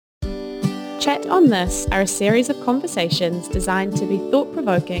Chat on This are a series of conversations designed to be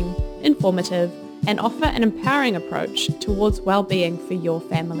thought-provoking, informative, and offer an empowering approach towards well-being for your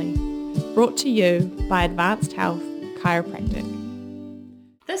family. Brought to you by Advanced Health Chiropractic.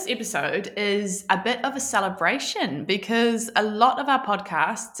 This episode is a bit of a celebration because a lot of our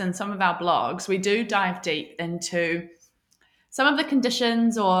podcasts and some of our blogs, we do dive deep into some of the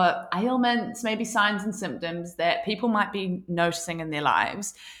conditions or ailments, maybe signs and symptoms that people might be noticing in their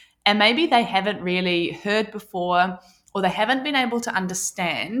lives. And maybe they haven't really heard before, or they haven't been able to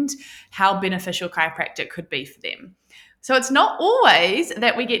understand how beneficial chiropractic could be for them. So it's not always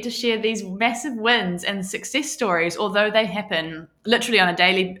that we get to share these massive wins and success stories, although they happen literally on a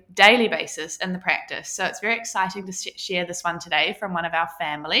daily basis in the practice. So it's very exciting to share this one today from one of our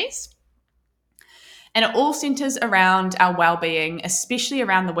families. And it all centers around our well-being, especially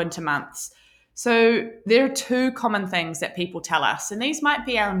around the winter months. So there are two common things that people tell us, and these might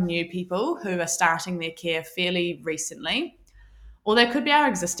be our new people who are starting their care fairly recently, or they could be our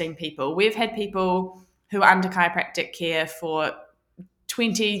existing people. We've had people who are under chiropractic care for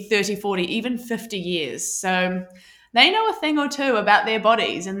 20, 30, 40, even 50 years. So they know a thing or two about their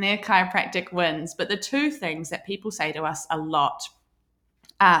bodies and their chiropractic wins. But the two things that people say to us a lot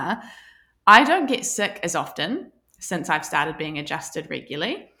are, I don't get sick as often since I've started being adjusted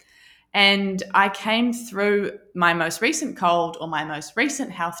regularly. And I came through my most recent cold or my most recent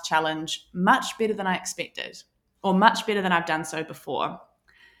health challenge much better than I expected, or much better than I've done so before.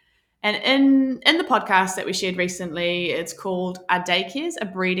 And in the podcast that we shared recently, it's called Our Daycare's a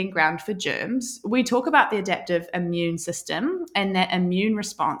Breeding Ground for Germs. We talk about the adaptive immune system and that immune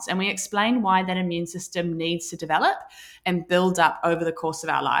response, and we explain why that immune system needs to develop and build up over the course of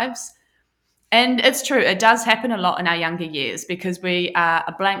our lives. And it's true, it does happen a lot in our younger years because we are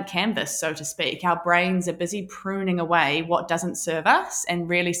a blank canvas, so to speak. Our brains are busy pruning away what doesn't serve us and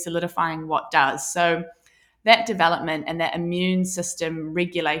really solidifying what does. So that development and that immune system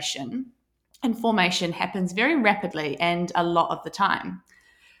regulation and formation happens very rapidly and a lot of the time.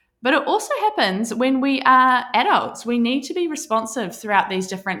 But it also happens when we are adults. We need to be responsive throughout these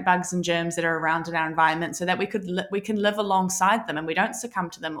different bugs and germs that are around in our environment so that we can live alongside them and we don't succumb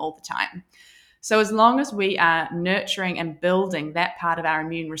to them all the time. So as long as we are nurturing and building that part of our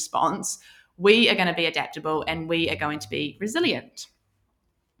immune response, we are going to be adaptable and we are going to be resilient.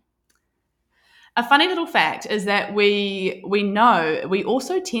 A funny little fact is that we know we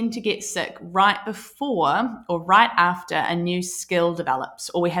also tend to get sick right before or right after a new skill develops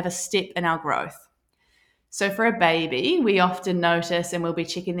or we have a step in our growth. So for a baby, we often notice, and we'll be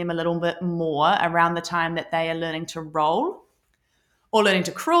checking them a little bit more around the time that they are learning to roll or learning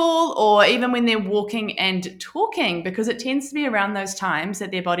to crawl, or even when they're walking and talking, because it tends to be around those times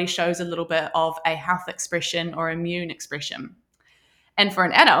that their body shows a little bit of a health expression or immune expression. And for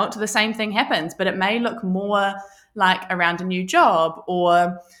an adult, the same thing happens, but it may look more like around a new job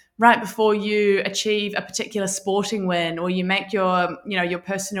or right before you achieve a particular sporting win or you make your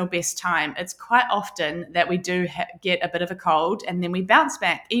personal best time. It's quite often that we do get a bit of a cold and then we bounce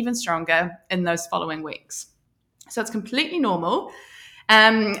back even stronger in those following weeks. So it's completely normal.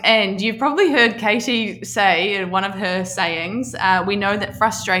 And you've probably heard Katie say in one of her sayings, we know that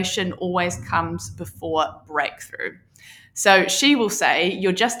frustration always comes before breakthrough. So she will say,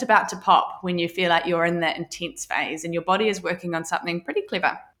 you're just about to pop when you feel like you're in that intense phase and your body is working on something pretty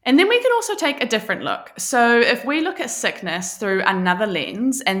clever. And then we can also take a different look. So if we look at sickness through another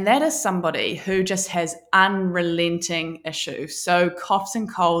lens, and that is somebody who just has unrelenting issues. So coughs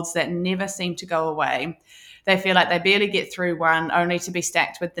and colds that never seem to go away. They feel like they barely get through one, only to be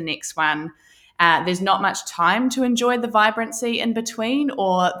stacked with the next one. There's not much time to enjoy the vibrancy in between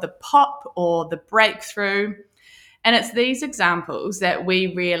or the pop or the breakthrough. And it's these examples that we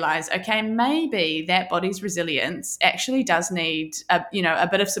realize, okay, maybe that body's resilience actually does need a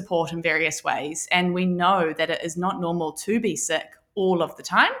bit of support in various ways. And we know that it is not normal to be sick all of the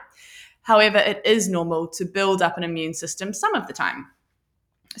time. However, it is normal to build up an immune system some of the time.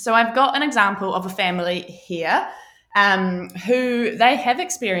 So I've got an example of a family here who they have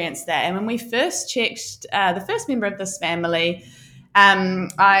experienced that. And when we first checked the first member of this family,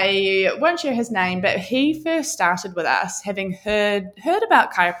 I won't share his name, but he first started with us having heard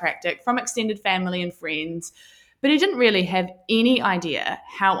about chiropractic from extended family and friends, but he didn't really have any idea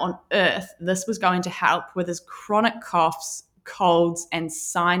how on earth this was going to help with his chronic coughs, colds, and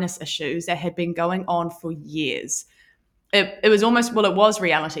sinus issues that had been going on for years. It was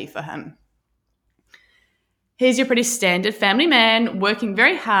reality for him. He's your pretty standard family man, working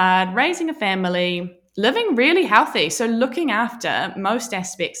very hard, raising a family, living really healthy, so looking after most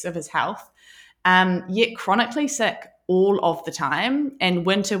aspects of his health, yet chronically sick all of the time, and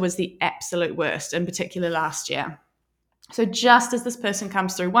winter was the absolute worst, in particular last year. So just as this person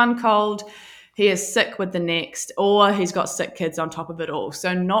comes through one cold, he is sick with the next, or he's got sick kids on top of it all.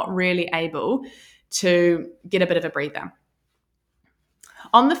 So not really able to get a bit of a breather.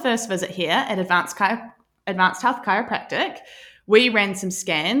 On the first visit here at Advanced Health Chiropractic, we ran some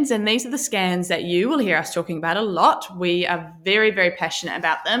scans, and these are the scans that you will hear us talking about a lot. We are very, very passionate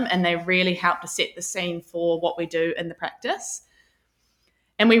about them, and they really help to set the scene for what we do in the practice.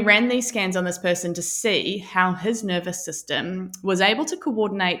 And we ran these scans on this person to see how his nervous system was able to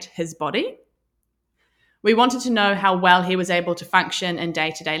coordinate his body. We wanted to know how well he was able to function in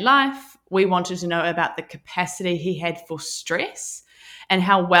day-to-day life. We wanted to know about the capacity he had for stress and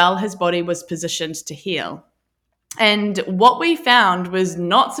how well his body was positioned to heal. And what we found was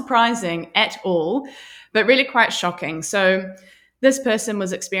not surprising at all, but really quite shocking. So this person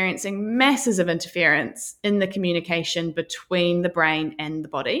was experiencing masses of interference in the communication between the brain and the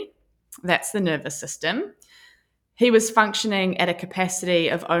body. That's the nervous system. He was functioning at a capacity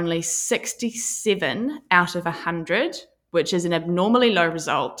of only 67 out of 100, which is an abnormally low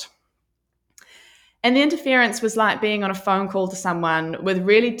result. And the interference was like being on a phone call to someone with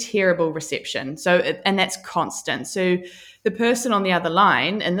really terrible reception. And that's constant. So the person on the other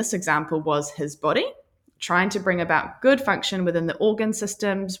line in this example was his body, trying to bring about good function within the organ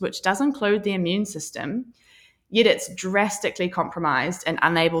systems, which does include the immune system. Yet it's drastically compromised and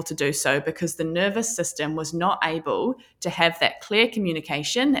unable to do so because the nervous system was not able to have that clear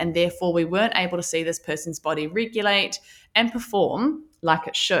communication, and therefore we weren't able to see this person's body regulate and perform like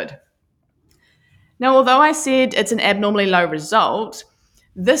it should. Now, although I said it's an abnormally low result,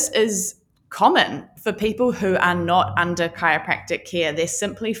 this is common for people who are not under chiropractic care. They're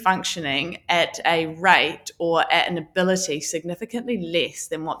simply functioning at a rate or at an ability significantly less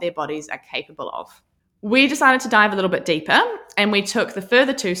than what their bodies are capable of. We decided to dive a little bit deeper, and we took the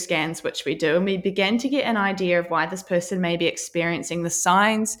further 2 scans, which we do, and we began to get an idea of why this person may be experiencing the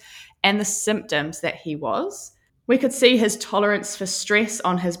signs and the symptoms that he was. We could see his tolerance for stress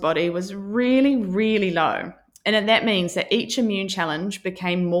on his body was really, really low. And that means that each immune challenge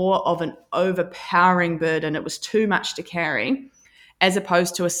became more of an overpowering burden. It was too much to carry, as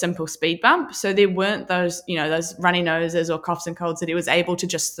opposed to a simple speed bump. So there weren't those runny noses or coughs and colds that he was able to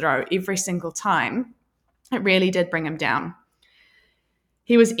just throw every single time. It really did bring him down.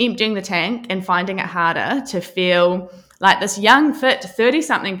 He was emptying the tank and finding it harder to feel like this young, fit,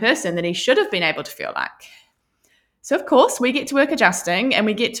 30-something person that he should have been able to feel like. So, of course, we get to work adjusting, and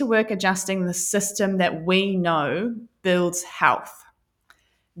we get to work adjusting the system that we know builds health.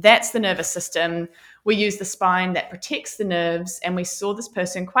 That's the nervous system. We use the spine that protects the nerves, and we saw this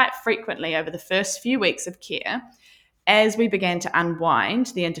person quite frequently over the first few weeks of care as we began to unwind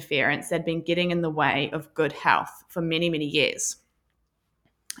the interference that had been getting in the way of good health for many, many years.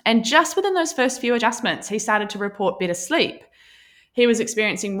 And just within those first few adjustments, he started to report better sleep. He was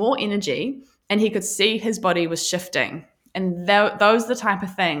experiencing more energy, and he could see his body was shifting. And those are the type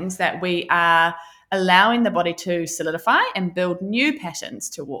of things that we are allowing the body to solidify and build new patterns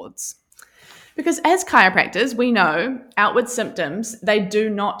towards. Because as chiropractors, we know outward symptoms, they do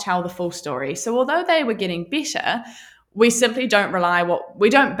not tell the full story. So although they were getting better, we simply don't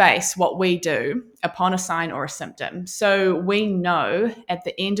base what we do upon a sign or a symptom. So we know at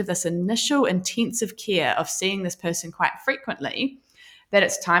the end of this initial intensive care of seeing this person quite frequently that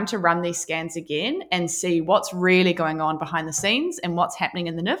it's time to run these scans again and see what's really going on behind the scenes and what's happening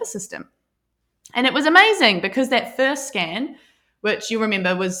in the nervous system. And it was amazing because that first scan, which you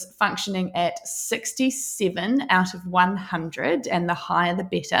remember was functioning at 67 out of 100, and the higher the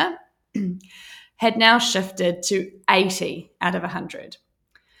better, had now shifted to 80 out of 100.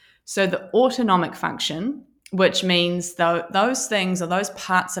 So the autonomic function, which means those things or those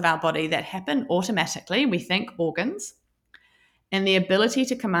parts of our body that happen automatically, we think organs, and the ability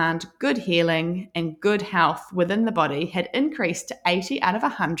to command good healing and good health within the body had increased to 80 out of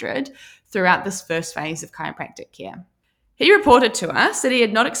 100 throughout this first phase of chiropractic care. He reported to us that he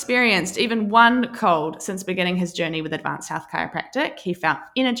had not experienced even one cold since beginning his journey with Advanced Health Chiropractic. He felt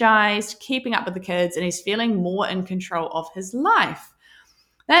energized, keeping up with the kids, and he's feeling more in control of his life.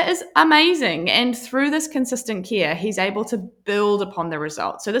 That is amazing. And through this consistent care, he's able to build upon the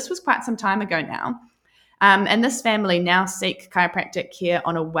results. So this was quite some time ago now. And this family now seek chiropractic care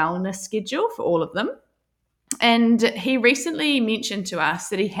on a wellness schedule for all of them. And he recently mentioned to us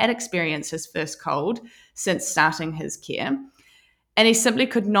that he had experienced his first cold since starting his care. And he simply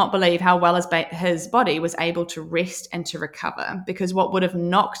could not believe how well his body was able to rest and to recover, because what would have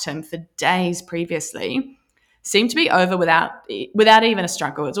knocked him for days previously seemed to be over without even a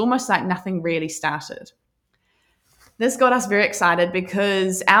struggle. It's almost like nothing really started. This got us very excited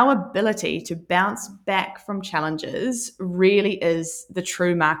because our ability to bounce back from challenges really is the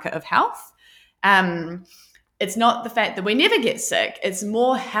true marker of health. It's not the fact that we never get sick. It's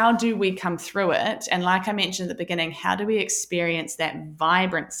more, how do we come through it? And like I mentioned at the beginning, how do we experience that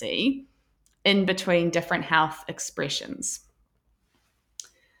vibrancy in between different health expressions?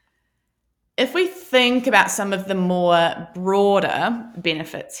 If we think about some of the more broader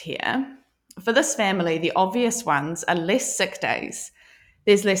benefits here, for this family, the obvious ones are less sick days.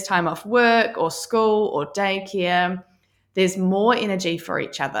 There's less time off work or school or daycare. There's more energy for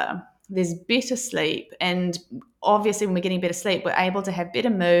each other. There's better sleep. And obviously, when we're getting better sleep, we're able to have better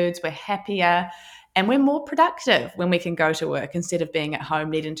moods, we're happier, and we're more productive when we can go to work instead of being at home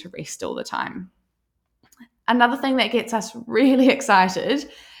needing to rest all the time. Another thing that gets us really excited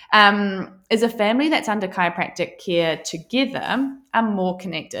is a family that's under chiropractic care together are more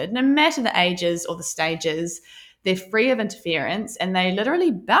connected. No matter the ages or the stages, they're free of interference and they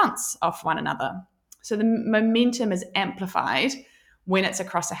literally bounce off one another. So the momentum is amplified when it's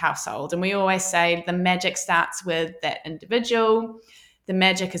across a household. And we always say the magic starts with that individual. The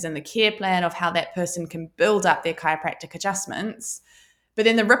magic is in the care plan of how that person can build up their chiropractic adjustments. But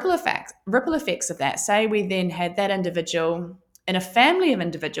then the ripple effects of that, say we then had that individual in a family of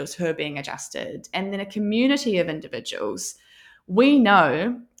individuals who are being adjusted, and then a community of individuals, we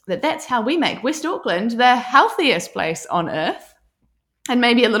know that that's how we make West Auckland the healthiest place on earth, and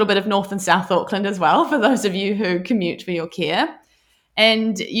maybe a little bit of North and South Auckland as well, for those of you who commute for your care.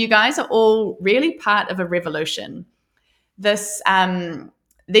 And you guys are all really part of a revolution. These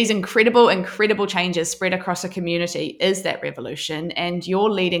incredible changes spread across a community is that revolution, and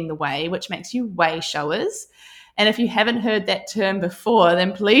you're leading the way, which makes you way showers. And if you haven't heard that term before,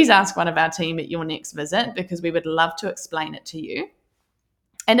 then please ask one of our team at your next visit, because we would love to explain it to you.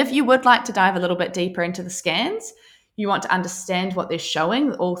 And if you would like to dive a little bit deeper into the scans, you want to understand what they're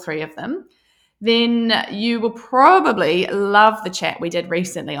showing, all three of them, then you will probably love the chat we did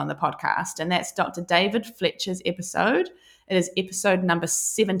recently on the podcast. And that's Dr. David Fletcher's episode. It is episode number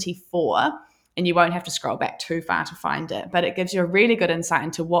 74, and you won't have to scroll back too far to find it, but it gives you a really good insight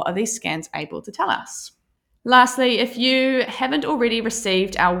into what are these scans able to tell us. Lastly, if you haven't already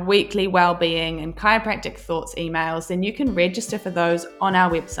received our weekly wellbeing and chiropractic thoughts emails, then you can register for those on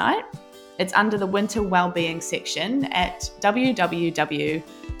our website. It's under the winter wellbeing section at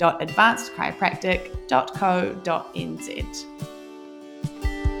www.advancedchiropractic.co.nz.